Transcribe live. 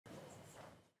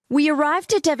We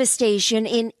arrived to devastation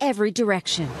in every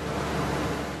direction.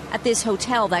 At this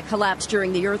hotel that collapsed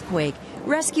during the earthquake,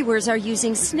 rescuers are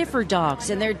using sniffer dogs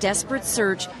in their desperate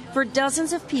search for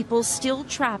dozens of people still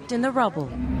trapped in the rubble.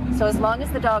 So as long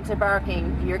as the dogs are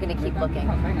barking, you're going to keep looking.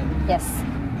 Yes.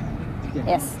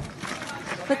 Yes.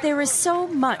 But there is so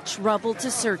much rubble to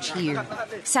search here.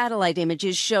 Satellite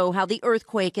images show how the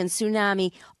earthquake and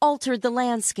tsunami altered the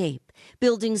landscape.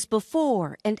 Buildings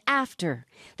before and after.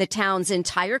 The town's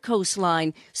entire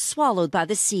coastline swallowed by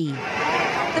the sea.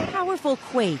 The powerful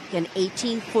quake, an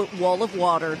 18-foot wall of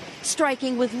water,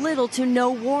 striking with little to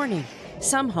no warning.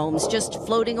 Some homes just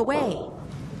floating away.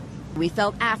 We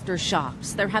felt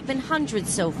aftershocks. There have been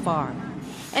hundreds so far.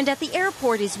 And at the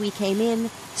airport as we came in,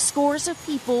 scores of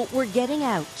people were getting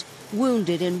out,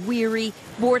 wounded and weary,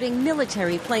 boarding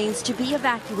military planes to be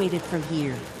evacuated from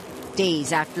here.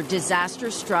 Days after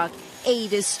disaster struck,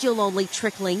 aid is still only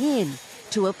trickling in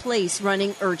to a place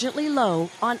running urgently low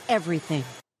on everything.